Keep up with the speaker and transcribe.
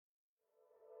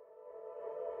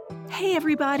Hey,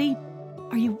 everybody.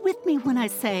 Are you with me when I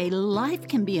say life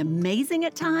can be amazing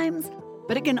at times,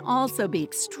 but it can also be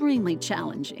extremely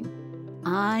challenging?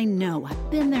 I know, I've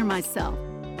been there myself,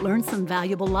 learned some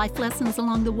valuable life lessons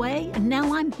along the way, and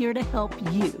now I'm here to help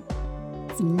you.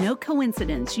 It's no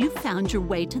coincidence you found your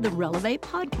way to the Relevate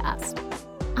podcast.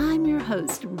 I'm your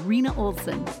host, Rena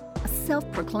Olson, a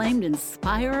self-proclaimed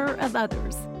inspirer of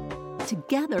others.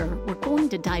 Together, we're going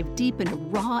to dive deep into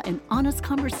raw and honest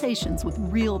conversations with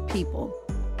real people.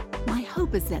 My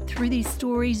hope is that through these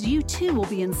stories, you too will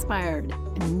be inspired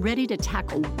and ready to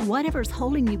tackle whatever's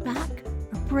holding you back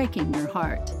or breaking your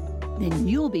heart. Then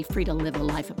you'll be free to live a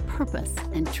life of purpose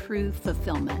and true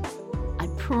fulfillment. I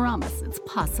promise it's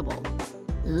possible.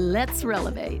 Let's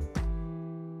Relevate.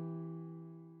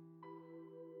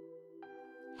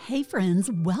 Hey friends,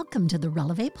 welcome to the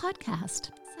Relevate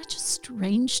podcast. Such a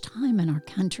strange time in our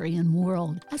country and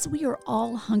world as we are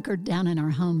all hunkered down in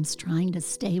our homes trying to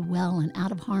stay well and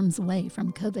out of harm's way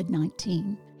from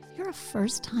COVID-19. If you're a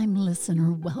first-time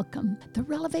listener, welcome. The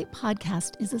Relevate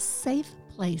podcast is a safe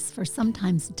place for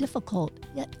sometimes difficult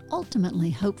yet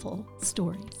ultimately hopeful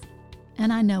stories.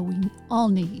 And I know we all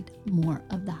need more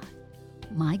of that.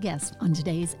 My guest on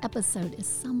today's episode is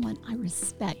someone I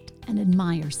respect and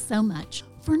admire so much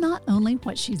for not only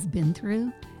what she's been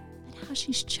through, but how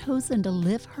she's chosen to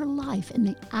live her life in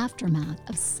the aftermath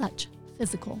of such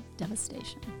physical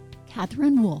devastation.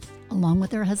 Katherine Wolf, along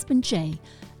with her husband Jay,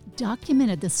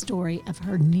 documented the story of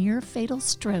her near-fatal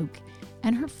stroke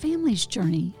and her family's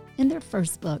journey in their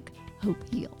first book, Hope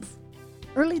Heals.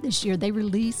 Early this year, they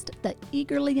released the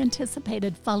eagerly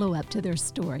anticipated follow-up to their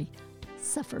story,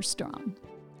 Suffer Strong.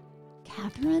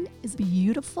 Katherine is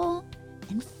beautiful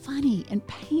and funny and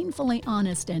painfully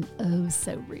honest and oh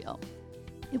so real.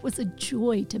 It was a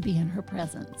joy to be in her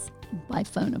presence, by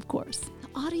phone of course. The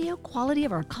audio quality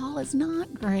of our call is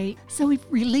not great, so we've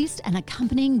released an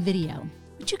accompanying video,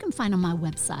 which you can find on my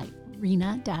website,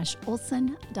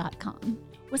 rena-olson.com,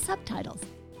 with subtitles,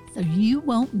 so you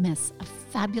won't miss a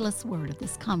fabulous word of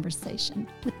this conversation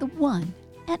with the one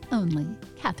and only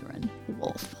Katherine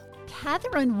Wolf.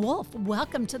 Katherine Wolf,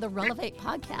 welcome to the Relevate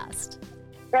podcast.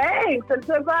 Thanks. I'm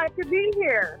so glad to be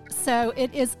here. So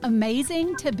it is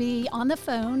amazing to be on the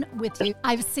phone with you.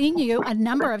 I've seen you a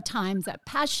number of times at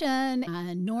Passion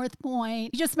and North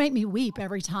Point. You just make me weep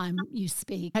every time you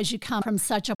speak as you come from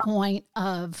such a point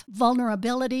of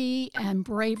vulnerability and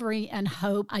bravery and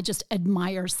hope. I just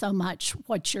admire so much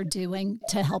what you're doing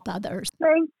to help others.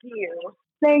 Thank you.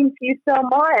 Thank you so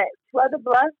much. What a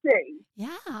blessing.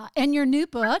 Yeah. And your new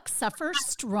book, Suffer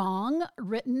Strong,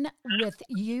 written with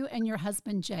you and your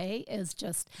husband, Jay, is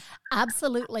just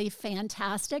absolutely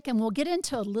fantastic. And we'll get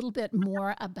into a little bit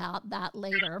more about that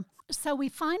later. So we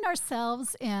find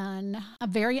ourselves in a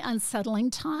very unsettling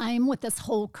time with this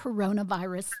whole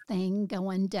coronavirus thing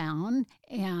going down.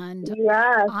 And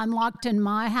Yes. I'm locked in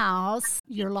my house.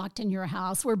 You're locked in your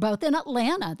house. We're both in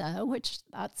Atlanta, though, which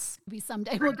maybe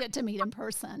someday we'll get to meet in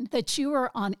person. That you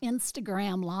were on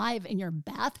Instagram Live in your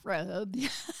bathrobe the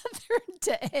other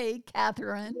day,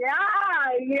 Katherine.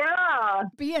 Yeah.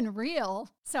 Being real.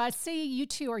 So I see you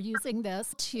two are using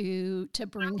this to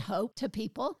bring hope to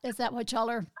people. Is that what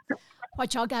y'all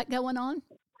got going on?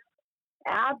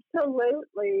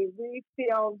 Absolutely. We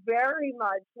feel very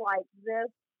much like this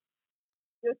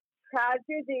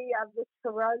tragedy of the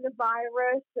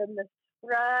coronavirus and the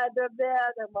spread of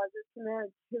it and what it's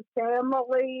meant to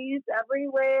families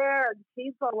everywhere and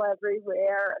people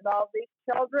everywhere and all these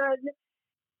children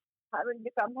having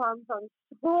to come home from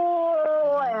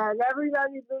school and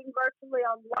everybody being virtually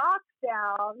on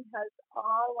lockdown has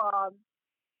all,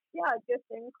 just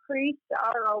increased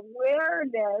our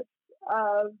awareness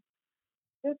of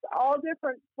just all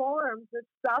different forms of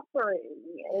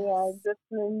suffering and just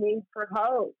the need for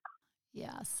hope.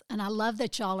 Yes. And I love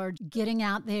that y'all are getting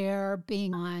out there,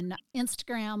 being on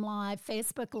Instagram Live,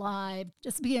 Facebook Live,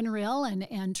 just being real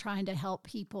and trying to help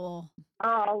people.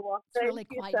 Oh, well, thank really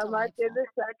you quite so much. It is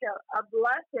such a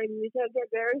blessing. We take it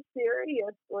very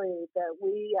seriously that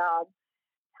we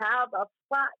have a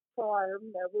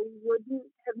platform that we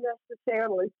wouldn't have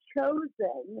necessarily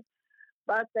chosen,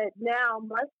 but that now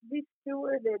must be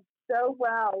stewarded so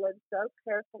well and so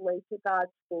carefully to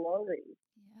God's glory.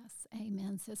 Yes.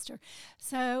 Amen, sister.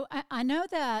 So I know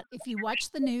that if you watch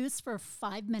the news for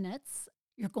 5 minutes,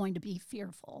 you're going to be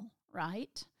fearful,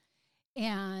 right?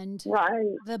 And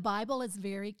Right. The Bible is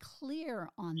very clear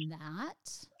on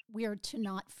that. We are to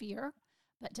not fear,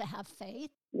 but to have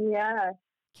faith. Yes.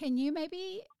 Can you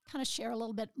maybe kind of share a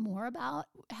little bit more about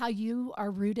how you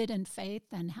are rooted in faith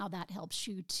and how that helps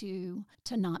you to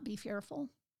not be fearful?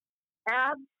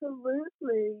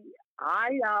 Absolutely.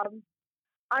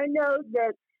 I know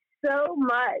that so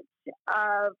much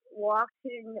of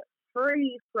walking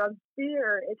free from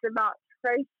fear is about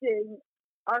tracing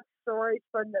our stories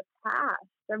from the past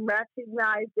and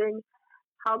recognizing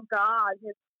how God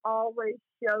has always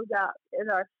showed up in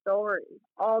our story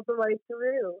all the way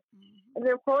through. And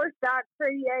of course, that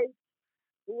creates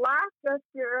lack of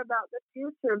fear about the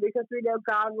future because we know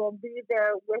God will be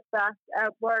there with us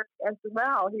at work as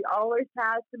well. He always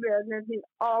has been and He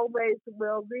always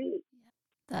will be.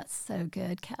 That's so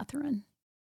good, Catherine.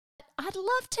 I'd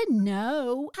love to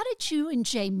know, how did you and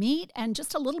Jay meet, and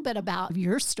just a little bit about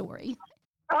your story?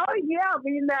 Oh, yeah.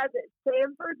 We met at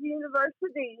Stanford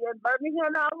University in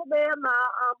Birmingham, Alabama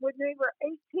when we were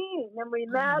 18. And we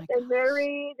met and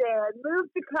married and moved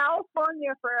to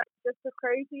California for just a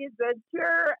crazy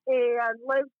adventure and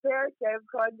lived there. Jay was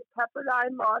going to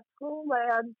Pepperdine Law School.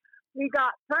 And we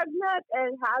got pregnant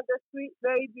and had the sweet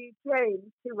baby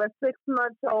James, who was 6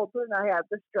 months old when I had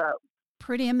the stroke.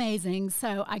 Pretty amazing.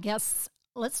 So I guess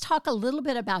let's talk a little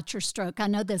bit about your stroke. I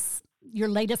know your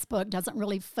latest book doesn't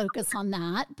really focus on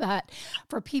that, but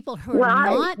for people who are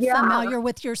not familiar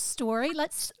with your story,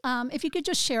 let's if you could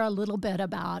just share a little bit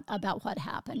about what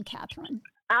happened, Catherine.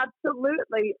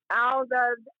 Absolutely. Out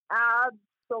of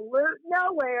absolute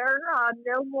nowhere,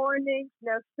 no warnings,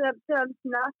 no symptoms,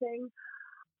 nothing.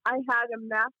 I had a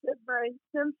massive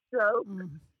brainstem stroke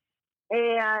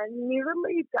and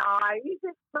nearly died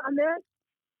from it,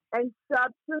 and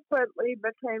subsequently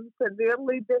became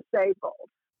severely disabled.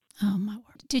 Oh, my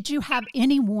word. Did you have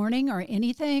any warning or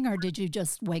anything, or did you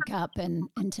just wake up in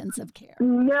intensive care?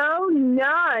 No,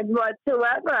 none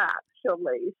whatsoever,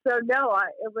 actually. So, no,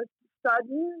 it was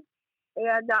sudden,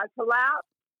 and I collapsed,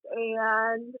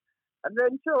 and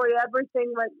eventually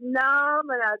everything went numb,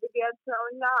 and I began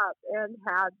throwing up and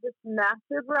had this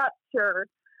massive rupture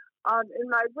in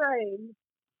my brain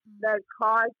that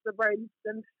caused the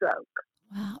brainstem stroke.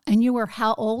 Wow. And you were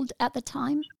how old at the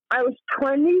time? I was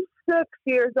 26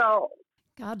 years old.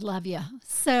 God love you.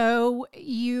 So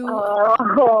you,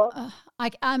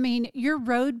 I mean, your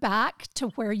road back to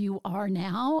where you are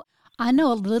now, I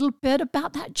know a little bit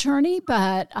about that journey,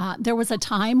 but there was a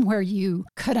time where you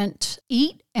couldn't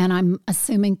eat, and I'm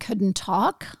assuming couldn't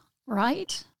talk,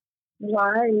 right?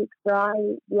 Right.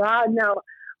 Yeah, no.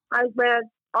 I went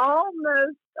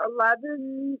almost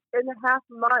 11 and a half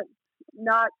months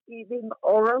not eating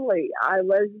orally. I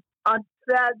was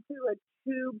fed through a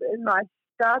tube in my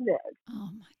stomach. Oh,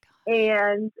 my God.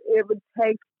 And it would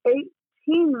take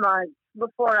 18 months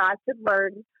before I could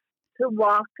learn to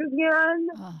walk again.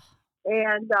 Oh.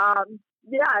 And,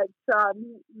 it's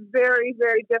very,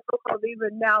 very difficult.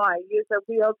 Even now I use a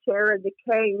wheelchair and a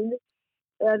cane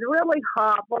and really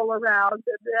hobble around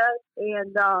a bit.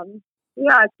 And,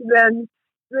 it's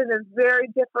been a very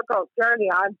difficult journey.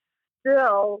 I'm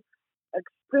still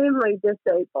extremely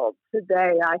disabled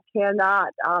today. I cannot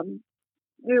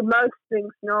do most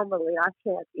things normally. I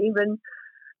can't even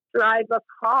drive a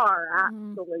car,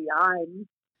 actually. I'm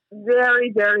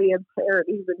very, very impaired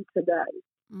even today.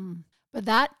 But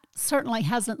that certainly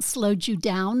hasn't slowed you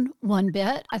down one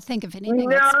bit. I think, if anything,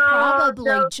 it's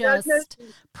probably just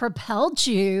propelled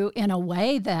you in a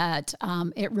way that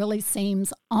it really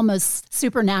seems almost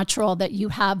supernatural that you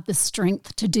have the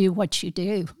strength to do what you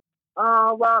do.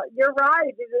 Well, you're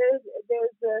right.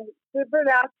 There's a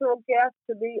supernatural gift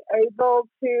to be able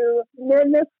to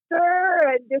minister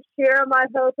and just share my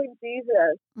hope in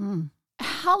Jesus.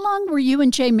 How long were you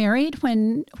and Jay married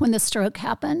when the stroke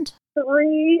happened?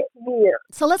 3 years.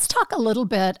 So let's talk a little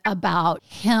bit about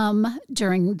him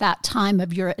during that time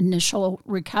of your initial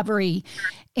recovery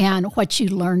and what you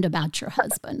learned about your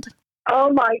husband.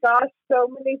 Oh my gosh, so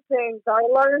many things. I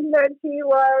learned that he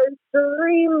was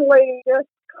extremely just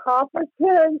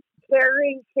competent,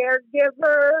 caring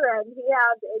caregiver, and he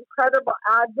had incredible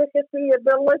advocacy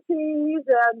abilities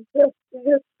and just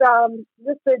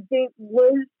a deep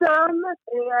wisdom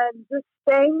and just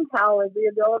staying power,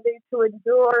 the ability to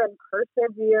endure and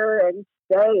persevere and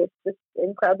stay. It's just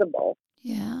incredible.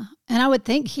 Yeah. And I would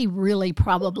think he really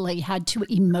probably had to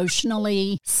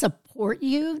emotionally support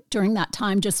you during that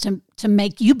time just to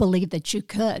make you believe that you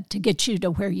could, to get you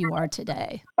to where you are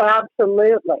today.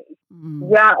 Absolutely.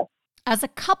 Yes. As a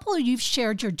couple, you've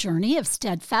shared your journey of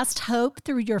steadfast hope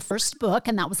through your first book,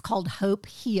 and that was called Hope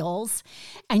Heals.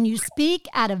 And you speak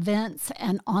at events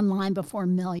and online before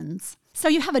millions. So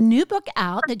you have a new book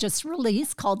out that just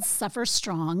released called Suffer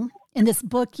Strong. In this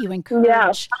book, you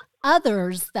encourage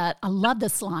others that, I love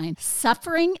this line,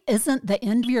 suffering isn't the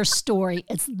end of your story,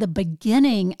 it's the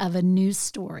beginning of a new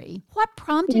story. What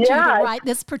prompted you to write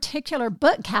this particular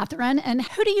book, Catherine, and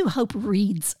who do you hope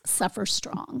reads Suffer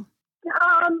Strong?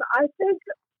 I think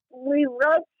we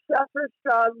wrote Suffer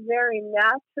Strong very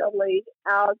naturally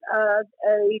out of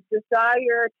a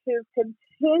desire to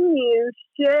continue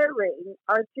sharing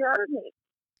our journey.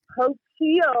 Hope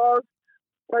Heals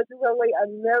was really a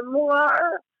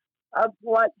memoir of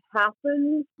what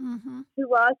happened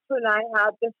to us when I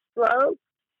had the stroke.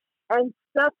 And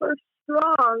Suffer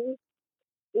Strong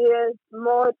is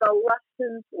more the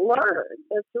lessons learned.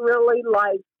 It's really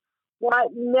like what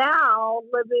now,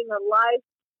 living a life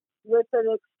with an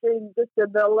extreme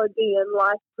disability and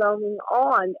life going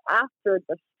on after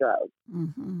the stroke.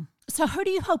 So who do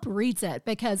you hope reads it?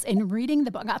 Because in reading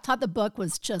the book, I thought the book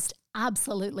was just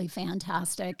absolutely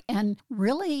fantastic and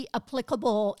really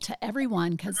applicable to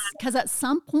everyone because at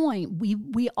some point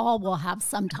we all will have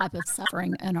some type of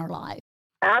suffering in our life.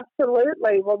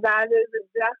 Absolutely. Well, that is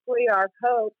exactly our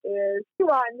hope is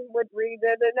everyone would read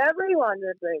it and everyone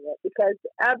would read it because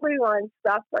everyone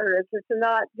suffers. It's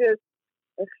not just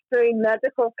extreme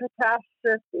medical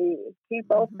catastrophe.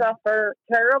 People suffer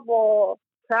terrible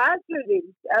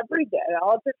tragedies every day,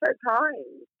 all different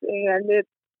kinds. And it's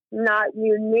not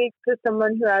unique to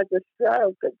someone who has a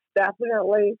stroke. It's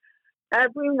definitely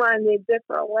everyone in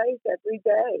different ways every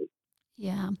day.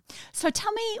 Yeah. So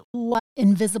tell me what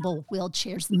invisible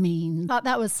wheelchairs mean. I thought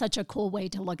that was such a cool way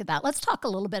to look at that. Let's talk a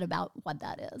little bit about what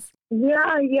that is.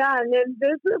 Yeah. An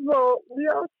invisible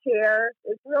wheelchair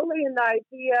is really an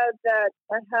idea that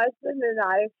my husband and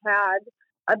I had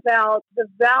about the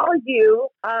value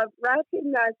of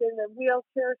recognizing that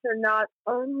wheelchairs are not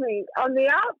only on the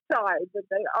outside, but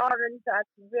they are, in fact,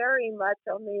 very much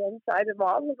on the inside of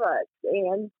all of us.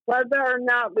 And whether or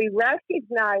not we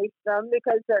recognize them,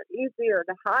 because they're easier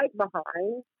to hide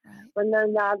behind when they're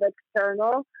not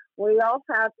external, we all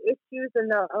have issues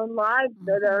in our own lives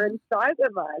that are inside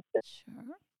of us.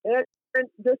 Sure. And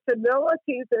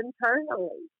disabilities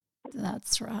internally.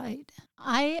 That's right.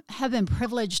 I have been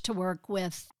privileged to work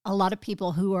with a lot of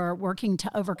people who are working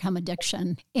to overcome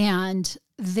addiction and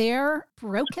their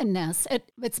brokenness.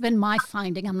 It's been my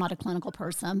finding. I'm not a clinical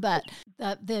person, but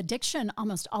the addiction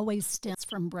almost always stems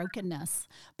from brokenness,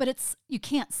 but you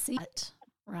can't see it,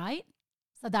 right?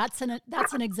 So that's an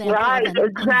example of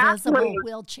an invisible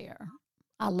wheelchair.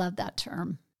 I love that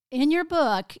term. In your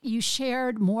book, you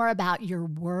shared more about your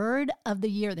word of the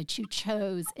year that you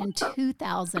chose in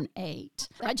 2008.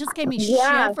 That just gave me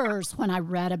shivers when I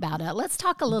read about it. Let's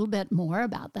talk a little bit more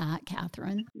about that,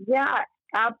 Catherine. Yeah,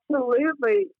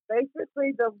 absolutely.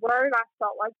 Basically, the word I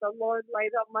felt like the Lord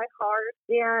laid on my heart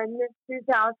in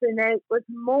 2008 was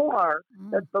more,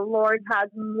 that the Lord had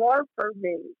more for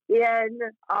me in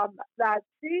that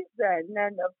season.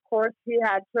 And of course, He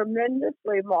had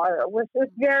tremendously more, which was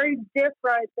very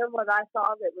different than what I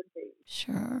thought it would be.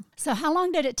 Sure. So how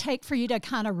long did it take for you to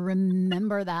kind of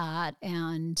remember that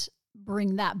and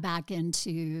bring that back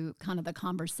into kind of the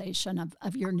conversation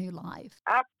of your new life?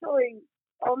 Actually,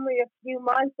 only a few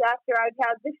months after I'd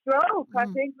had the stroke. I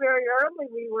think very early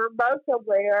we were both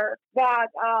aware that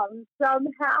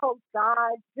somehow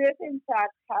God did in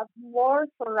fact have more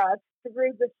for us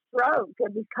through the stroke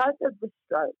and because of the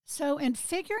stroke. So in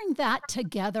figuring that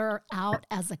together out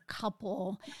as a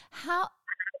couple, how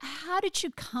did you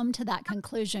come to that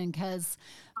conclusion? Because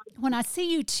when I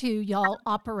see you two, y'all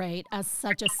operate as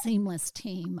such a seamless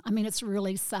team. I mean, it's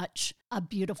really such a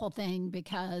beautiful thing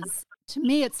because to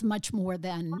me, it's much more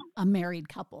than a married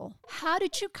couple. How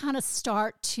did you kind of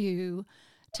start to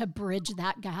bridge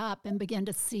that gap and begin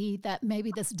to see that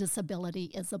maybe this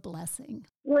disability is a blessing?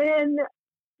 When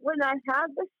I had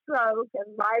the stroke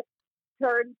and life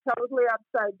turned totally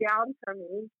upside down for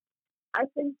me, I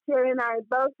think Terry and I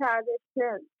both had a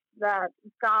sense that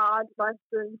God was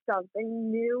doing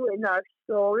something new in our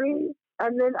story.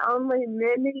 And then only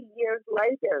many years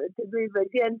later did we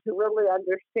begin to really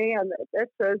understand that this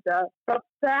was a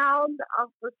profound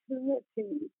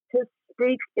opportunity to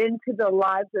speak into the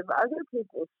lives of other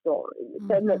people's stories.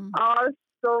 And that our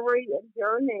story and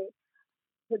journey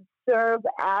could serve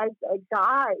as a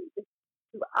guide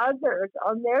to others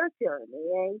on their journey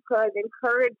and could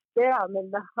encourage them in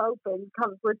the hope and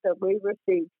comfort that we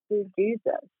received through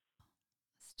Jesus.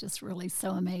 It's just really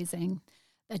so amazing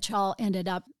that y'all ended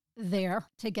up there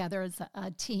together as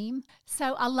a team.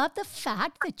 So I love the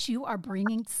fact that you are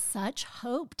bringing such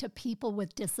hope to people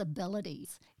with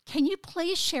disabilities. Can you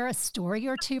please share a story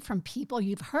or two from people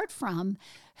you've heard from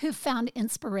who found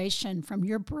inspiration from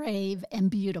your brave and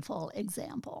beautiful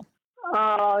example?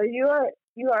 Oh, you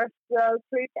are so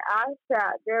sweet to ask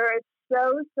that. There are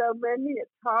so many.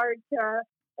 It's hard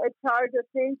to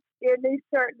think any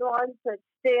certain ones that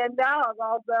stand out.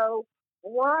 Although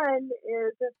One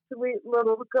is a sweet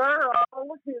little girl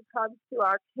who comes to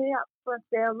our camp for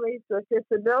families with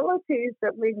disabilities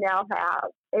that we now have.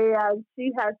 And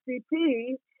she has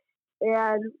CP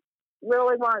and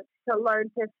really wants to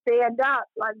learn to stand up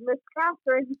like Miss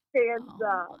Catherine stands Oh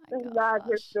up. my And that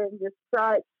has gosh. been just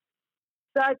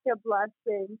such a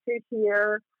blessing to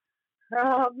hear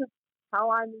how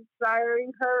I'm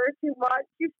inspiring her to want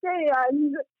to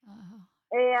stand. Oh.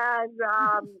 And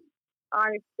I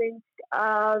think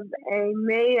of a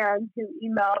man who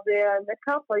emailed in a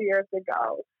couple of years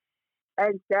ago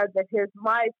and said that his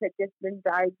wife had just been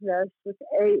diagnosed with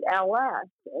ALS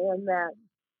and that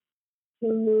he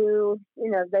knew,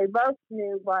 they both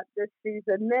knew what this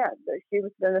season meant, that she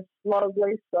was going to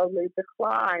slowly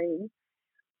decline,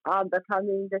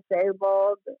 becoming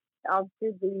disabled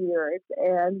through the years,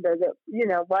 and that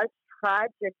it, was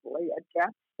tragically a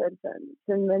death sentence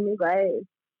in many ways,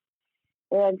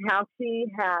 and how he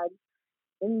had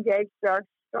engaged our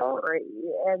story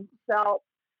and felt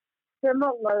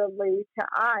similarly to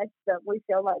us that we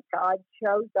feel like God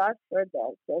chose us for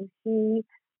this, and he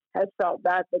has felt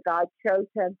that God chose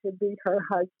him to be her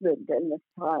husband in this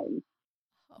time.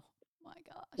 Oh my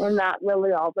And gosh. that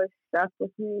really always stuck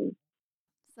with me.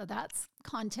 So that's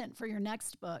content for your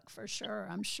next book for sure.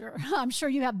 I'm sure. I'm sure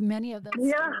you have many of those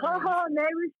Yeah, stories.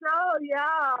 maybe so,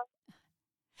 yeah.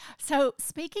 So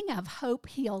speaking of Hope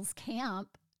Heals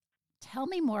Camp, tell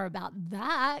me more about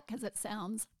that because it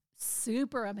sounds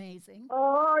super amazing.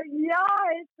 Oh,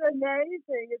 yeah, it's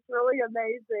amazing. It's really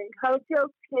amazing. Hope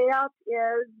Hills Camp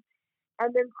is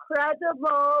an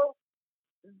incredible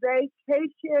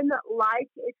vacation-like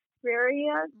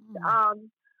experience Mm.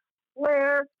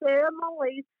 where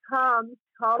families come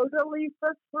totally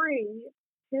for free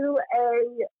to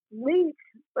a week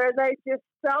where they just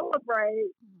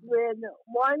celebrate Mm. when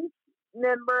one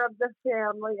member of the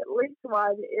family, at least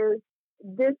one, is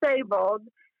disabled,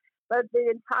 but the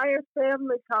entire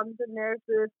family comes and there's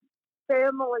this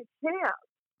family camp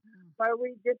Mm. where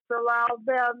we just allow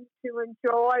them to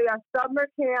enjoy a summer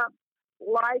camp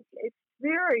like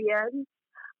experience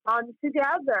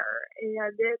together.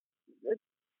 And it's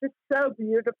just so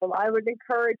beautiful. I would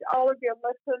encourage all of your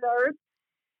listeners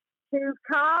to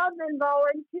come and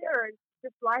volunteer. It's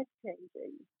just life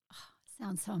changing.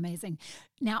 Sounds so amazing.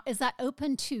 Now, is that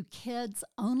open to kids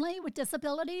only with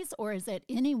disabilities or is it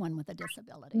anyone with a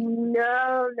disability?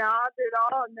 No, not at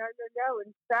all. No.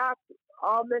 In fact,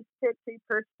 almost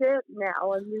 50%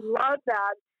 now, and we love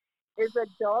that, is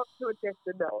adults with Oh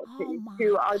disabilities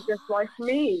who my are just like gosh.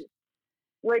 me,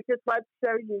 which is what's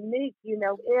so unique. In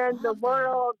the Love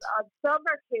world that. of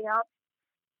summer camp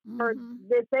for Mm-hmm.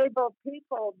 disabled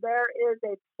people, there is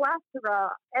a plethora,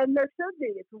 and there should be,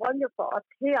 it's wonderful, a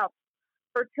camp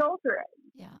for children.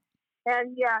 Yeah,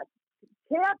 And yet,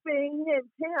 camping and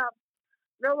camp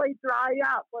really dry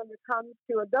up when it comes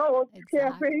to adults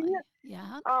camping. exactly.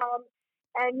 Yeah. Um,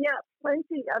 and yet,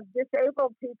 plenty of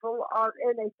disabled people are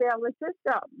in a family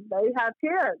system. They have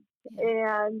kids, Yeah.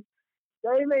 and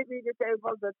they may be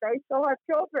disabled, but they still have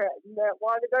children that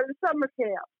want to go to summer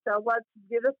camp. So what's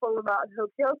beautiful about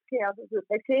Hope Hills Camp is that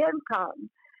they can come.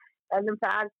 And in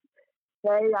fact,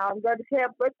 they go to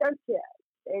camp with their kids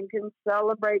and can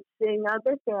celebrate seeing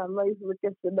other families with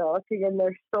disability and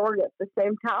their story at the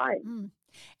same time. Mm.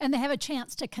 And they have a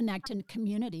chance to connect in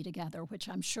community together, which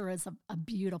I'm sure is a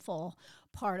beautiful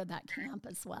part of that camp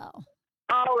as well.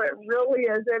 Oh, it really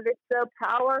is. And it's so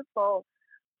powerful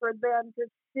for them to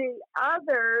see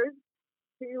others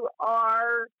who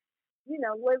are,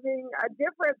 living a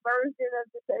different version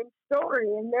of the same story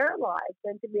in their life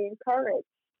and to be encouraged.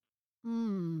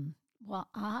 Mm. Well,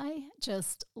 I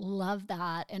just love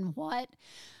that. And what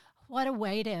a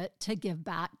way to give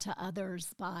back to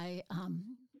others by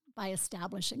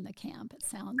establishing the camp. It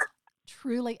sounds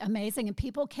truly amazing, and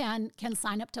people can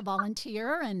sign up to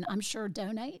volunteer, and I'm sure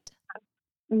donate.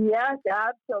 Yes,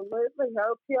 absolutely.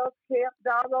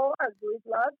 HopeHillsCamp.org. We'd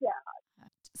love that.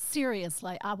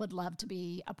 Seriously, I would love to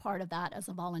be a part of that as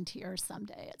a volunteer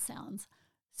someday. It sounds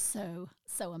so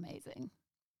amazing.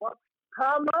 Well,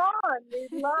 come on.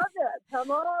 We'd love it.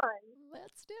 Come on.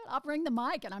 Let's do it. I'll bring the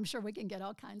mic, and I'm sure we can get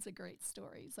all kinds of great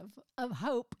stories of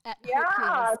hope at Hope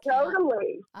Yeah, Heals Camp.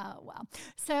 totally. Oh, wow.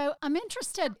 So I'm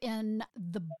interested in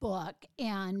the book,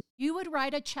 and you would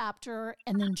write a chapter,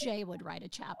 and then Jay would write a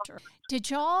chapter. Did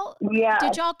y'all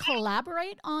Yes.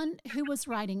 collaborate on who was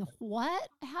writing what?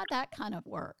 How'd that kind of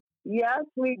work? Yes,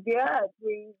 we did.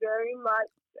 We very much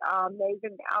made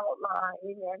an outline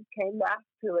and came back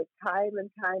to it time and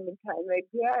time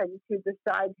again to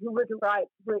decide who would write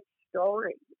which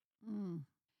story. Mm.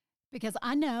 Because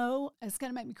I know it's going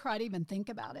to make me cry to even think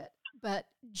about it. But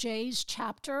Jay's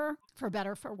chapter, For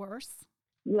Better, For Worse,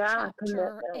 Yeah,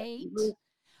 chapter commitment. 8.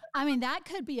 I mean, that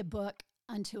could be a book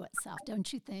unto itself,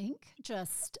 don't you think?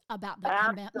 Just about the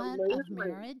commitment of Absolutely.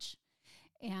 marriage.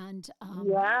 And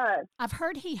Yes. I've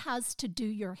heard he has to do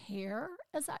your hair.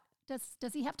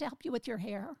 Does he have to help you with your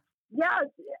hair? Yes,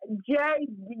 Jay,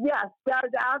 yes,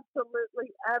 does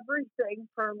absolutely everything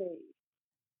for me.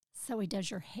 So he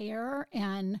does your hair,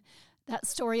 and that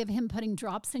story of him putting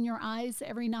drops in your eyes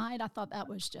every night, I thought that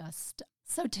was just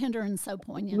so tender and so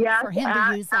poignant Yes, for him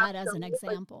to use that as an absolutely.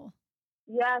 example.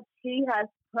 Yes, he has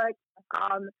put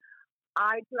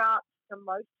eye drops to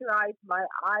moisturize my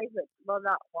eyes that will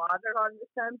not water on the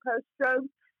sun post-stroke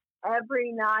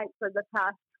every night for the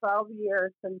past 12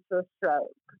 years since the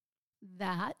stroke.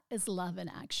 That is love in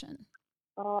action.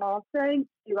 Oh, thank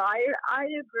you. I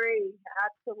agree.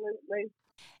 Absolutely.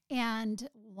 And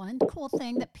one cool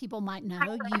thing that people might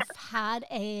know, you've had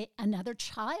another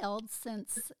child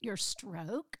since your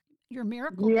stroke, your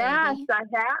miracle Yes, baby. I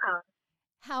have.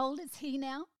 How old is he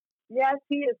now? Yes,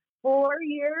 he is 4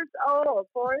 years old,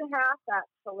 4.5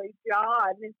 actually.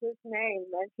 John is his name,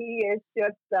 and he is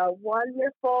just a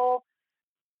wonderful,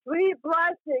 sweet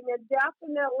blessing, and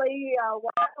definitely a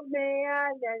wild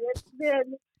man. And it's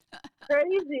been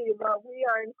crazy, but we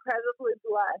are incredibly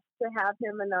blessed to have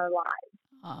him in our lives.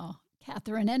 Oh,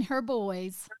 Catherine and her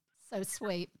boys. So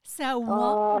sweet. So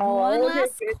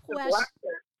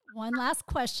one last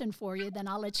question for you, then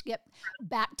I'll let you get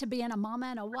back to being a mama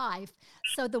and a wife.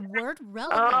 So the word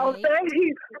relevate,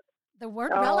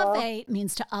 relevate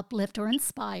means to uplift or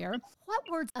inspire. What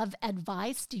words of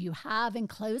advice do you have in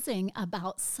closing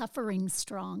about suffering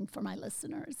strong for my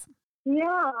listeners?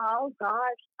 Yeah, oh gosh.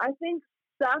 I think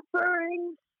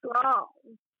suffering strong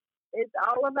is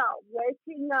all about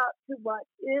waking up to what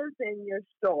is in your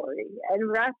story and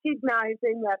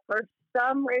recognizing that for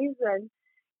some reason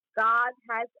God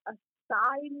has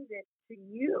assigned it to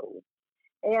you.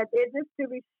 And it is to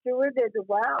be stewarded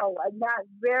well. And that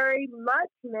very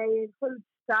much may include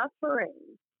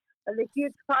suffering. And a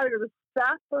huge part of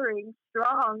suffering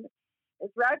strong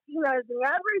is recognizing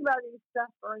everybody's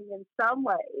suffering in some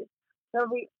ways. So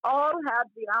we all have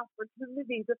the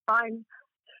opportunity to find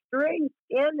strength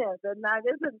in it. And that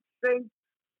isn't strength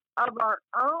of our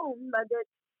own, but it's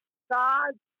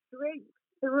God's strength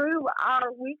through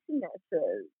our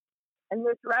weaknesses. And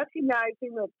just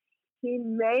recognizing that He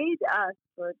made us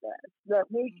for this, that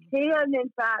we can,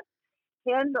 in fact,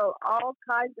 handle all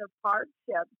kinds of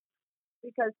hardships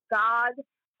because God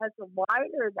has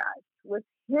wired us with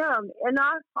Him in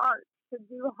our hearts to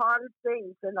do hard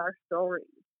things in our stories.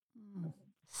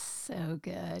 So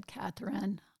good,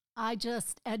 Catherine. I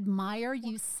just admire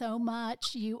you so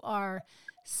much. You are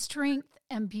strength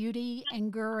and beauty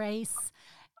and grace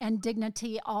and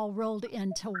dignity all rolled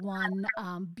into one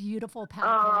beautiful package.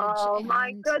 Oh,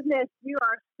 my goodness. You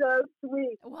are so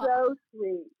sweet. So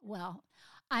sweet. Well,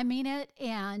 I mean it.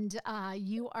 And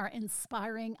you are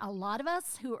inspiring a lot of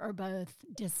us who are both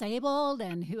disabled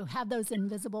and who have those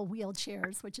invisible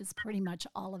wheelchairs, which is pretty much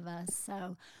all of us.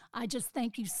 So I just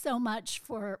thank you so much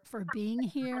for being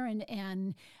here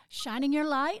and shining your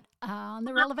light on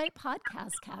the Relevate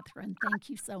podcast, Catherine. Thank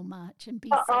you so much, and be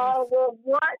safe. Oh, well,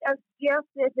 what a gift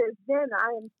it has been.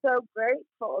 I am so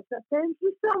grateful. So thank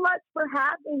you so much for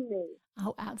having me.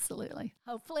 Oh, absolutely.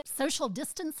 Hopefully social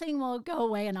distancing will go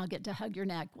away and I'll get to hug your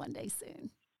neck one day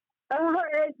soon. Oh,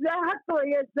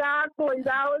 exactly. That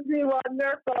would be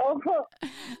wonderful.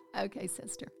 Okay,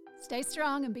 sister. Stay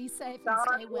strong and be safe and God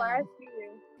stay well. Bless you.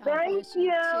 God Thank bless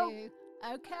you. Too.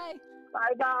 Okay.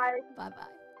 Bye-bye. Bye-bye.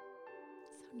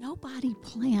 So nobody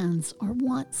plans or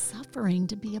wants suffering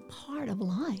to be a part of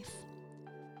life.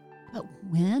 But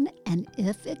when and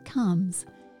if it comes,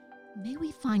 may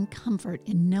we find comfort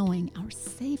in knowing our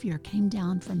Savior came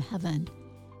down from heaven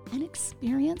and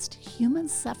experienced human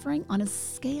suffering on a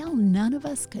scale none of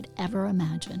us could ever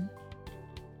imagine.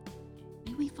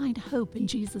 May we find hope in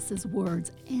Jesus'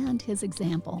 words and His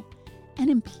example, and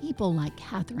in people like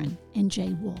Catherine and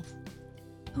Jay Wolf,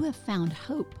 who have found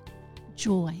hope,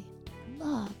 joy,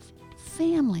 love,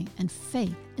 family, and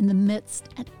faith in the midst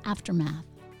and aftermath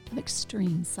of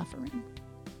extreme suffering.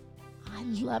 I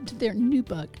loved their new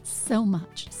book so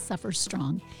much, Suffer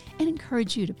Strong, and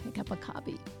encourage you to pick up a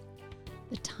copy.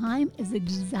 The time is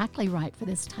exactly right for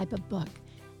this type of book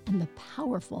and the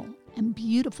powerful and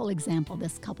beautiful example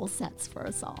this couple sets for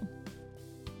us all.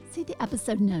 See the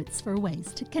episode notes for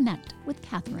ways to connect with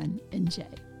Catherine and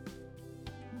Jay.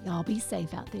 Y'all be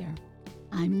safe out there.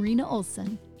 I'm Rena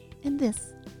Olson, and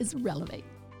this is Relevate.